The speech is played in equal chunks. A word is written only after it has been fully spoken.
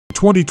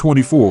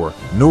2024,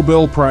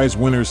 Nobel Prize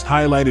winners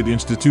highlighted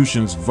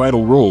institutions'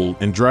 vital role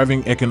in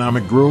driving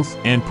economic growth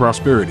and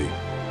prosperity.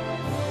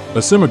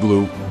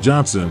 Acemoglu,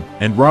 Johnson,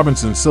 and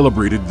Robinson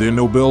celebrated their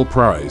Nobel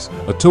Prize,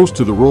 a toast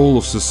to the role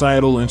of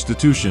societal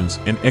institutions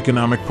in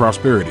economic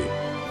prosperity.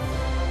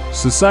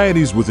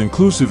 Societies with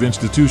inclusive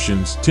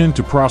institutions tend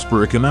to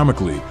prosper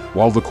economically,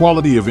 while the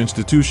quality of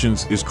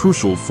institutions is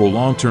crucial for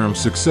long-term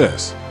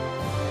success.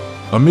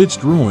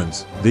 Amidst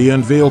ruins, they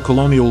unveil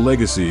colonial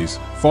legacies,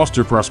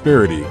 foster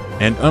prosperity,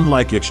 and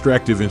unlike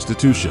extractive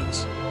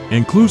institutions,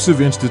 inclusive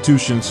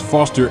institutions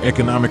foster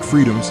economic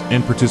freedoms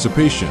and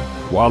participation,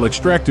 while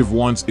extractive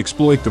ones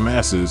exploit the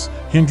masses,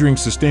 hindering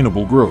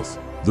sustainable growth.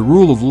 The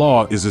rule of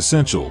law is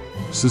essential.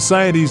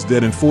 Societies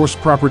that enforce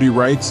property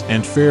rights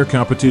and fair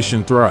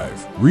competition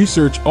thrive.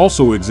 Research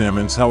also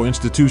examines how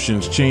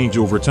institutions change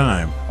over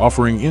time,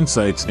 offering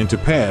insights into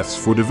paths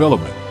for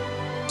development.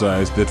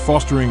 That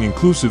fostering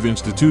inclusive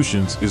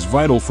institutions is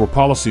vital for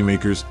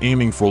policymakers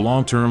aiming for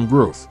long-term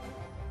growth.